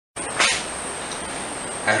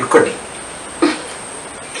recording.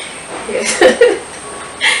 Yes.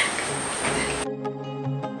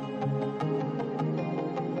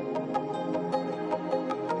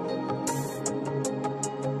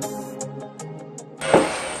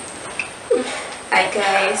 Hi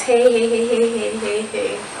guys,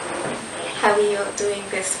 hey. How are you all doing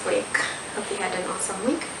this week? Hope you had an awesome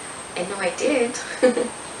week. I know I did.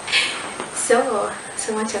 So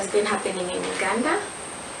much has been happening in Uganda.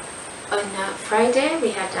 On Friday we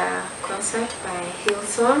had a concert by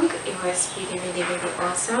Hillsong. It was really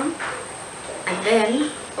awesome. And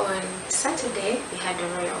then on Saturday we had a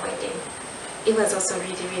royal wedding. It was also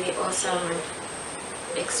really awesome and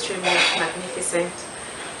extremely magnificent.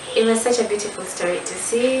 It was such a beautiful story to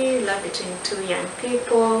see, love between two young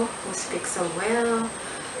people who speak so well.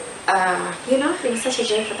 You know, it was such a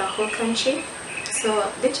joy for the whole country.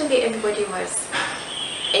 So literally everybody was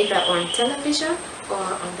either on television or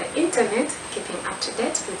on the internet keeping up to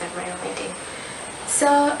date with the royal wedding. So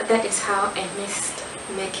that is how I missed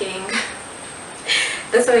making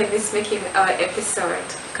that's why I missed making our episode,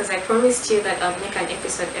 because I promised you that I'll make an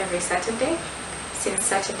episode every Saturday, since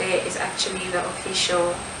Saturday is actually the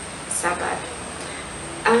official Sabbath.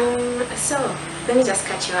 So let me just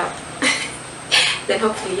catch you up. Then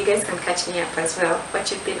hopefully you guys can catch me up as well. What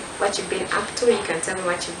you've been up to. You can tell me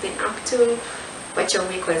what you've been up to, what your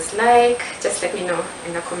week was like. Just let me know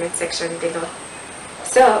in the comment section below.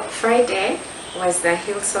 So Friday was the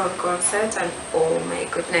Hillsong concert, and oh my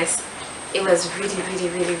goodness, it was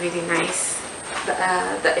really nice.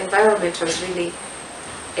 The environment was really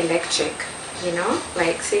electric, you know,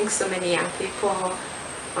 like seeing so many young people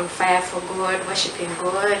on fire for God, worshiping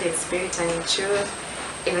God in spirit and in truth.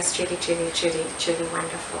 It was truly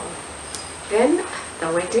wonderful. Then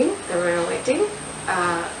the wedding, the royal wedding.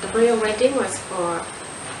 The royal wedding was for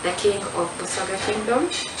the king of Busoga Kingdom.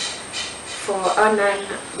 For our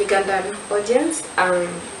non-Ugandan audience,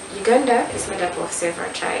 Uganda is made up of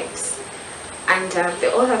several tribes, and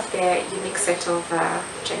they all have their unique set of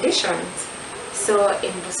traditions. So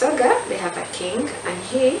in Busoga, they have a king, and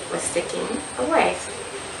he was taking a wife.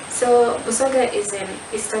 So Busoga is in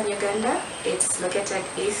eastern Uganda. It's located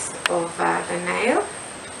east of the Nile.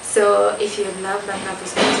 So if you love land love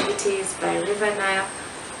activities by River Nile,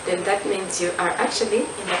 then that means you are actually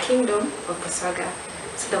in the kingdom of Busoga.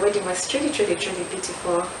 So the wedding was truly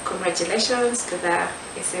beautiful. Congratulations to the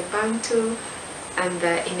Isebantu and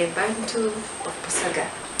the Inebantu of Busoga.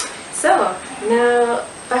 So now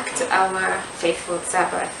back to our faithful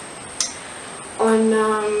Sabbath.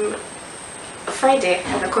 On Friday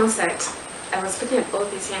at the concert, I was looking at all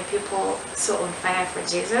these young people so on fire for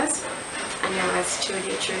Jesus, and I was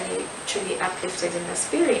truly uplifted in the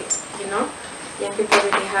spirit. You know, young people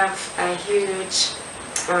really have a huge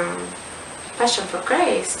passion for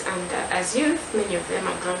Christ, and as youth, many of them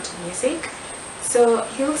are drawn to music. So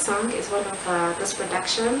Hillsong is one of those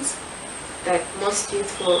productions that most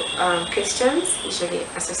youthful Christians usually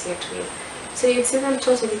associate with. So you'd see them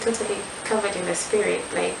totally covered in the spirit.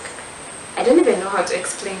 Like, I don't even know how to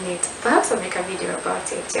explain it. Perhaps I'll make a video about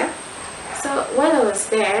it, yeah? So while I was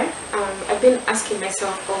there, I've been asking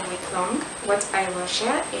myself all week long what I will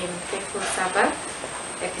share in Faithful Sabbath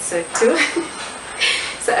episode 2.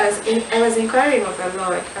 So I was inquiring of the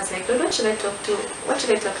Lord. I was like, Lord, what should I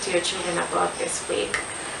talk to your children about this week?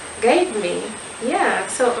 Guide me. Yeah,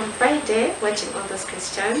 so on Friday, watching all those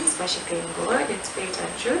Christians worshiping God in spirit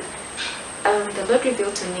and truth, the Lord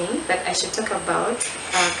revealed to me that I should talk about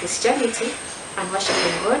Christianity and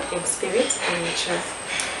worshiping God in spirit and in truth.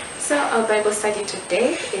 So our Bible study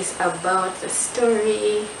today is about the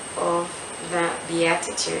story of the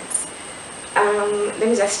Beatitudes. Let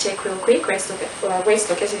me just check real quick where it's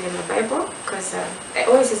located in the Bible, because I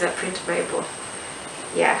always use a print Bible.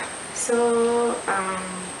 Yeah, so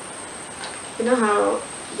you know how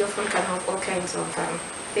your phone can have all kinds of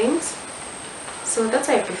things. So that's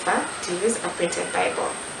why I prefer to use a printed Bible.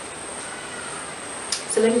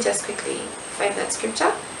 So let me just quickly find that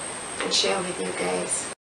scripture and share with you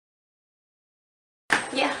guys.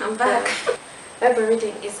 Yeah, I'm back. Bible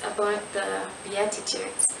reading is about the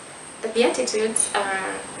Beatitudes. The Beatitudes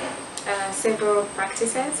are several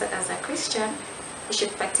practices that as a Christian you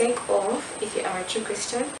should partake of if you are a true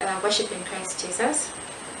Christian, worshiping Christ Jesus.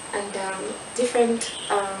 And different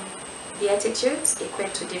Beatitudes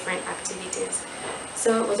equate to different activities.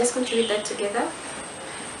 So we're just going to read that together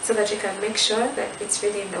so that we can make sure that it's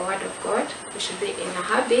really in the Word of God. We should be in a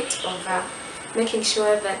habit of making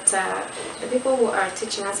sure that the people who are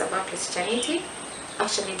teaching us about Christianity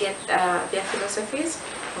actually get their philosophies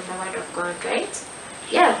from the Word of God, right?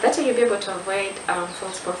 Yeah, that way you'll be able to avoid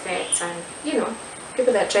false prophets and, you know,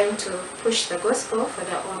 people that are trying to push the gospel for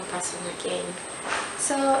their own personal gain.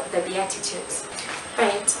 So the Beatitudes,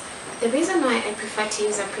 right? The reason why I prefer to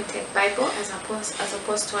use a printed Bible as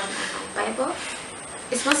opposed to an online Bible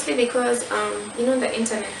is mostly because the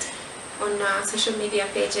internet, on social media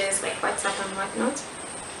pages like WhatsApp and whatnot,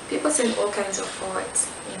 people send all kinds of forwards,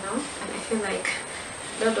 and I feel like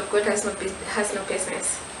the Lord of God has no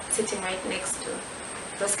business sitting right next to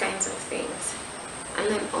those kinds of things. And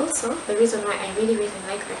then also, the reason why I really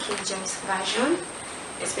like the King James Version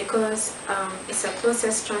is because it's the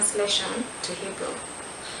closest translation to Hebrew.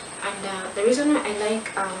 And the reason why I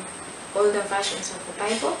like older versions of the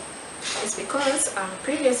Bible is because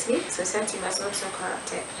previously society was not so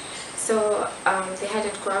corrupted. So they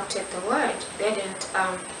hadn't corrupted the word. They hadn't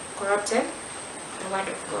corrupted the word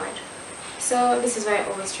of God. So this is why I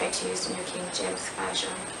always try to use the New King James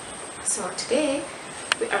Version. So today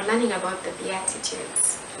we are learning about the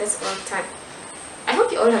Beatitudes. Let's all turn. I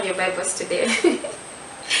hope you all have your Bibles today.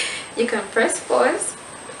 You can press pause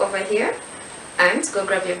over here and go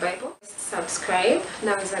grab your Bible. Subscribe.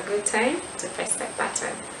 Now is a good time to press that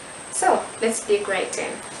button. So let's dig right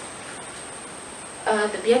in.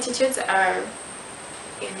 The Beatitudes are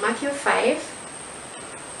in Matthew 5,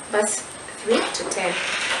 verse 3 to 10.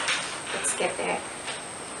 Let's get there.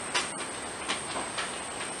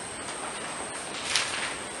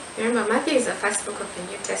 Remember, Matthew is the first book of the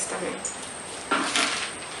New Testament.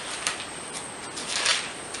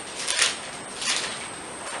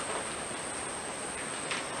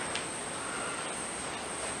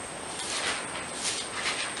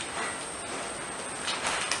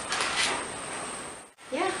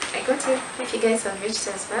 If you guys have reached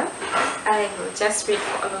as well, I will just read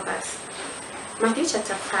for all of us. Matthew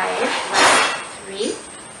chapter 5, verse 3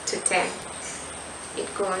 to 10. It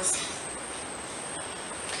goes,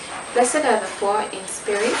 "Blessed are the poor in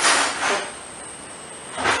spirit."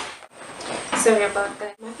 Sorry about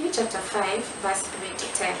that. Matthew chapter 5, verse 3 to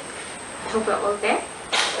 10. I hope we're all there.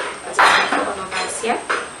 I'll just read for all of us, yeah?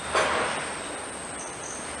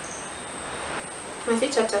 Matthew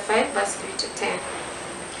chapter 5, verse 3 to 10.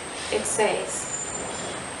 It says,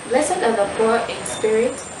 "Blessed are the poor in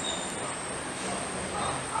spirit."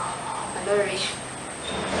 Lorry.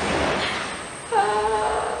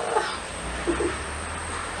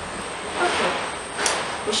 Okay.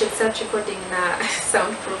 We should start recording in a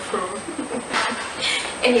soundproof room.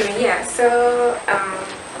 Anyway, yeah, so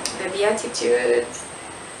the Beatitudes,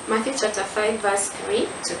 Matthew chapter 5, verse 3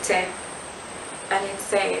 to 10. And it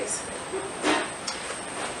says,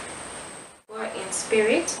 "Poor in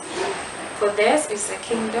spirit, for theirs is the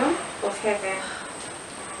kingdom of heaven.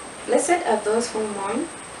 Blessed are those who mourn,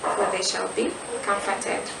 for they shall be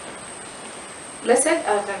comforted. Blessed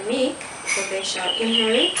are the meek, for they shall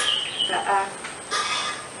inherit the earth.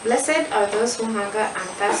 Blessed are those who hunger and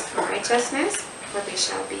thirst for righteousness, for they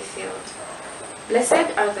shall be filled.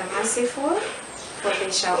 Blessed are the merciful, for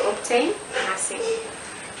they shall obtain mercy.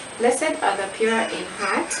 Blessed are the pure in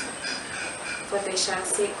heart, for they shall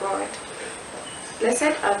see God.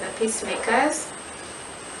 Blessed are the peacemakers,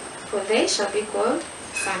 for they shall be called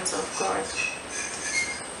sons of God.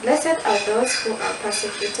 Blessed are those who are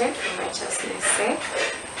persecuted for righteousness' sake,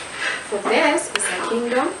 for theirs is the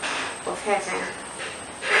kingdom of heaven."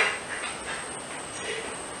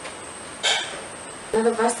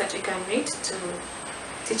 Another verse that we can read to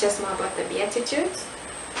teach us more about the Beatitudes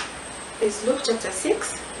is Luke chapter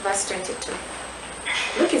 6, verse 22.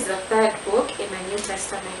 Luke is the third book in the New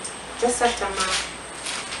Testament, just after Mark.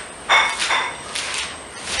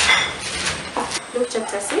 Luke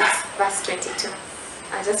chapter 6, verse 22.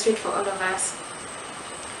 I'll just read for all of us.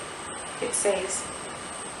 It says,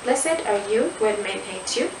 "Blessed are you when men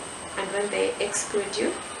hate you, and when they exclude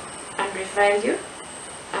you, and revile you,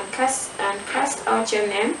 and cast out your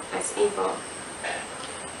name as evil.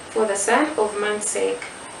 For the Son of Man's sake."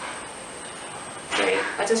 Sorry,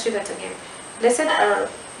 I'll just read that again. Blessed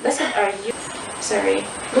are you. Sorry,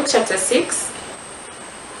 Luke chapter 6,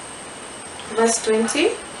 verse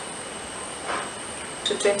 20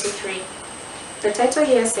 to 23. The title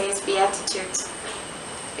here says Beatitudes.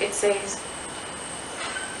 It says,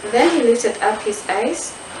 "Then he lifted up his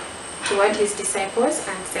eyes toward his disciples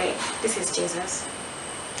and said," this is Jesus,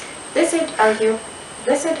 Blessed are you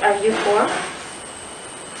poor,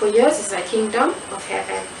 for yours is the kingdom of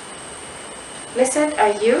heaven. Blessed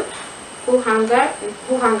are you who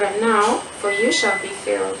hunger now, for you shall be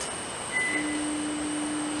filled.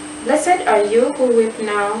 Blessed are you who weep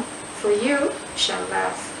now, for you shall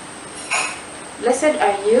laugh. Blessed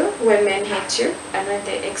are you when men hate you, and when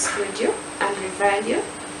they exclude you, and revile you,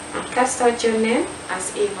 and cast out your name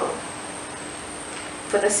as evil,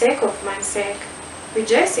 for the sake of my sake.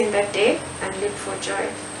 Rejoice in that day and leap for joy,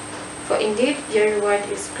 for indeed your reward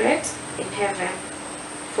is great in heaven.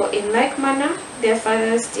 For in like manner their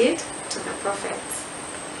fathers did to the prophets.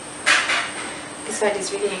 This word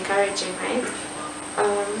is really encouraging, right?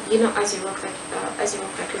 You know, as you walk the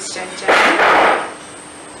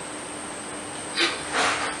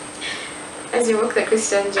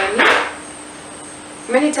Christian journey,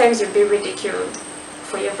 many times you'll be ridiculed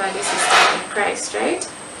for your value system in Christ, right?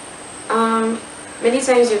 Many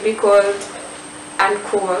times you'll be called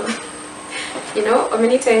uncool, you know, or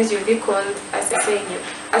many times you'll be called, as they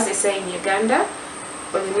say in Uganda,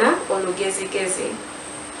 olina olugezi gezi,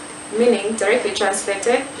 meaning, directly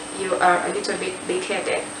translated, you are a little bit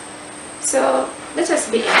big-headed. So let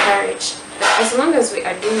us be encouraged that as long as we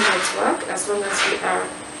are doing God's work, as long as we are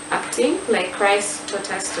acting like Christ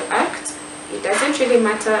taught us to act, it doesn't really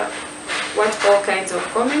matter what all kinds of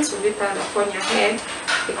comments will be piled upon your head,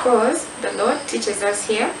 because the Lord teaches us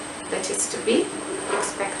here that it's to be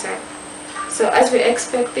expected. So as we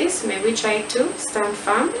expect this, may we try to stand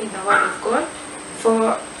firm in the Word of God.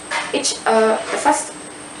 For each, the first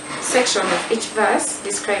section of each verse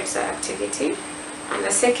describes the activity, and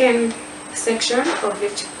the second section of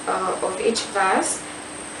each verse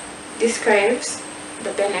describes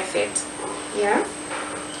the benefit. Yeah.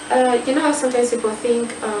 You know how sometimes people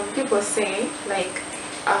say, like,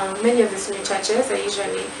 many of these new churches are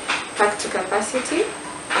usually packed to capacity,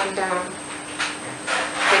 and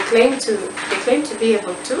they claim to be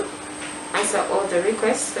able to answer all the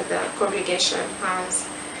requests that the congregation has.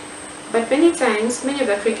 But many times, many of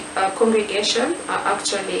the congregation are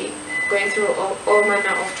actually going through all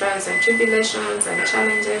manner of trials and tribulations and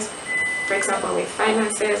challenges, for example, with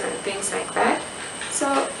finances and things like that.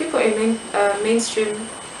 So people in mainstream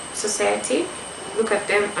society look at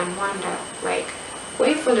them and wonder, like, why are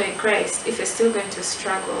you following Christ if you're still going to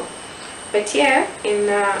struggle? But here in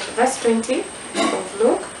verse 20 of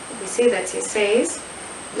Luke, we see that he says,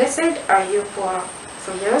 "Blessed are you poor,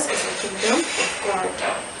 for yours is the kingdom of God.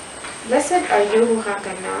 Blessed are you who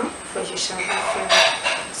hunger now, for you shall be filled."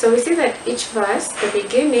 So we see that each verse, the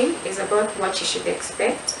beginning is about what you should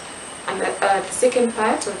expect, and the second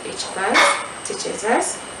part of each verse teaches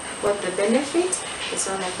us what the benefit is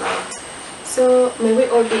all about. So may we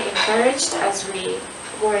all be encouraged as we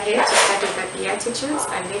go ahead to study the Beatitudes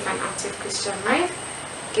and live an active Christian life,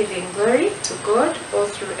 giving glory to God all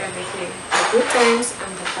through everything, the good times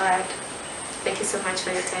and the bad. Thank you so much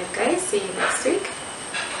for your time, guys. See you next week.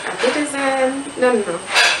 A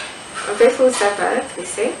faithful Sabbath, we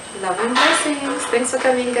say. Love and blessings. Thanks for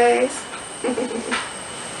coming, guys.